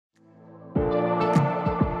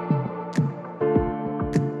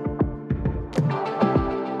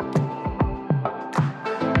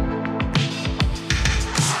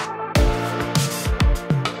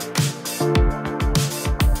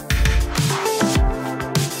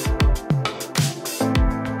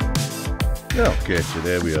Okay,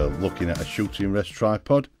 today we are looking at a shooting rest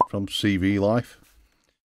tripod from cvlife.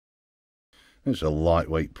 It's a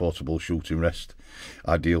lightweight portable shooting rest,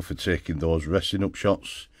 ideal for taking those resting up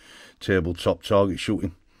shots, tabletop target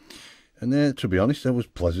shooting. And to be honest, I was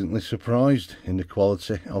pleasantly surprised in the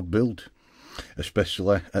quality of build,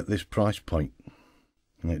 especially at this price point.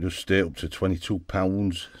 And it does stay up to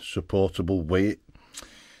 £22 supportable weight.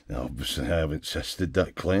 Now obviously I haven't tested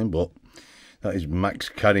that claim, but that is max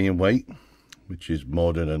carrying weight, which is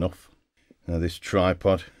more than enough. Now this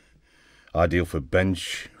tripod, ideal for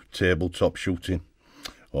bench, tabletop shooting,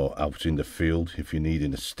 or out in the field if you're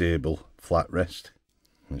needing a stable flat rest.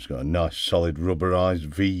 And it's got a nice solid rubberised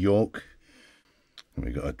V yoke. And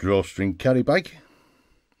we've got a drawstring carry bag.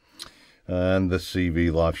 And the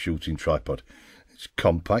cvlife shooting tripod. It's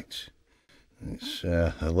compact. It's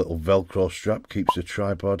a little velcro strap, keeps the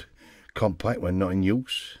tripod compact when not in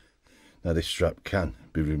use. Now this strap can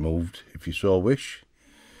be removed if you so wish.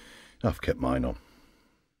 I've kept mine on.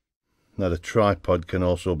 Now the tripod can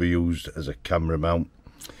also be used as a camera mount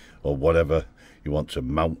or whatever you want to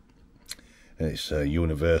mount. And it's a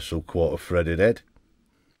universal quarter threaded head.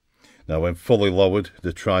 Now when fully lowered,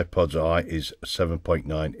 the tripod's height is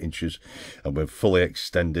 7.9 inches, and when fully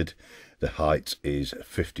extended the height is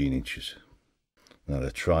 15 inches. Now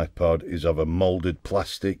the tripod is of a moulded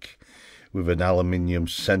plastic with an aluminium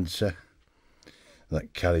sensor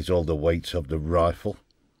that carries all the weight of the rifle.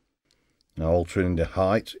 Now altering the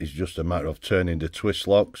height is just a matter of turning the twist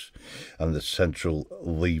locks and the central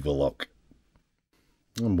lever lock.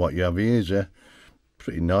 And what you have here is a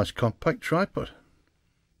pretty nice compact tripod.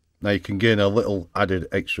 Now you can gain a little added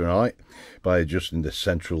extra height by adjusting the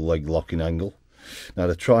central leg locking angle. Now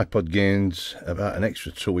the tripod gains about an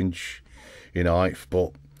extra 2 inch in height,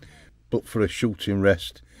 but for a shooting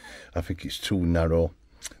rest I think it's too narrow.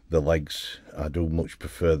 The legs, I do much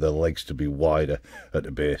prefer the legs to be wider at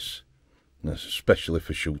the base. And that's especially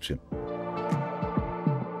for shooting.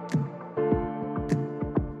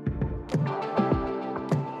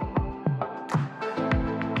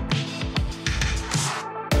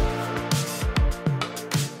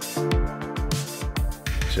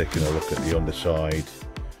 Taking a look at the underside,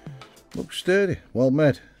 looks sturdy, well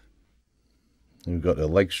made. And we've got the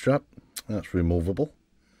leg strap, that's removable.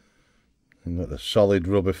 And got the solid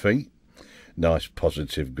rubber feet, nice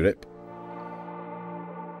positive grip.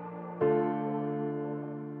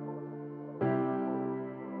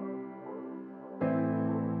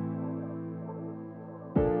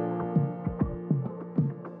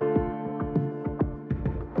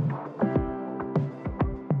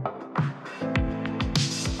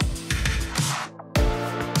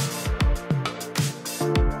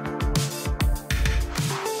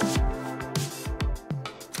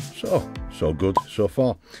 So good so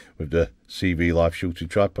far with the cvlife shooting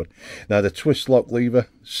tripod. Now the twist lock lever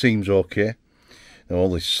seems okay. The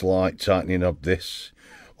only slight tightening of this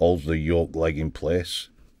holds the yoke leg in place.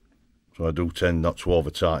 So I do tend not to over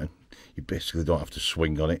tighten. You basically don't have to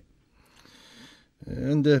swing on it.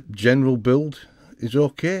 And the general build is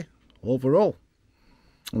okay overall.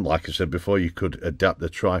 And like I said before, you could adapt the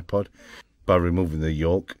tripod by removing the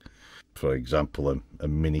yoke. For example, a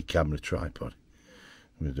mini camera tripod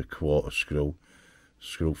with the quarter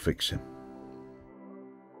screw fixing.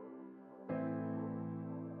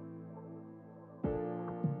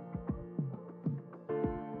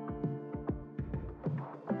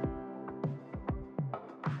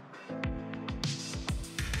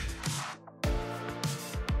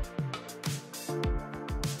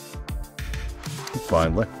 And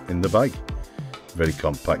finally, in the bag, very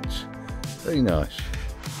compact, very nice.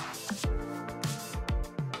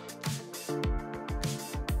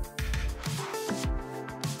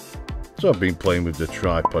 So I've been playing with the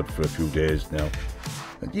tripod for a few days now,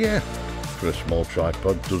 and yeah, for a small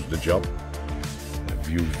tripod does the job. I've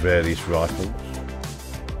used various rifles.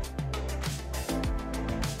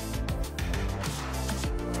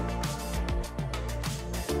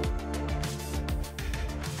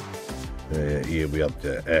 Here we have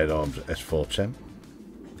the Air Arms S410,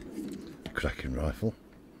 cracking rifle.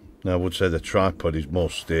 Now I would say the tripod is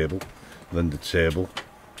more stable than the table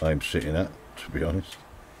I'm sitting at, to be honest.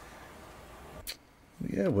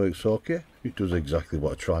 Yeah, it works okay. It does exactly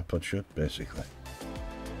what a tripod should, basically.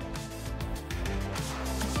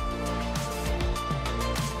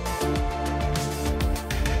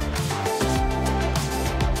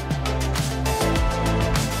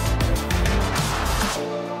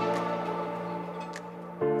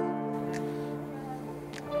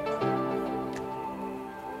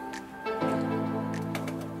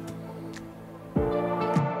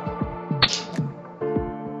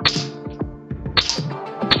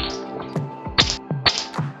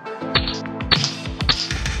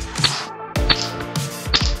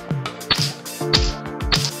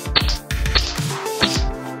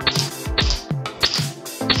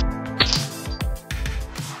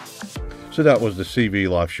 So that was the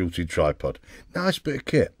cvlife shooting tripod. Nice bit of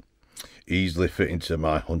kit. Easily fit into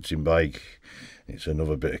my hunting bag. It's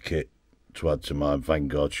another bit of kit to add to my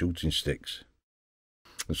Vanguard shooting sticks.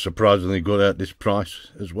 It's surprisingly good at this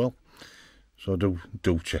price as well. So do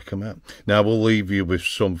check them out. Now we'll leave you with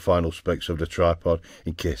some final specs of the tripod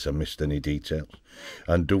in case I missed any details.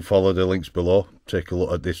 And do follow the links below. Take a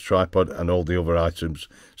look at this tripod and all the other items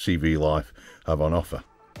cvlife have on offer.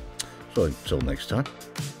 So until next time,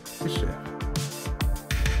 be safe.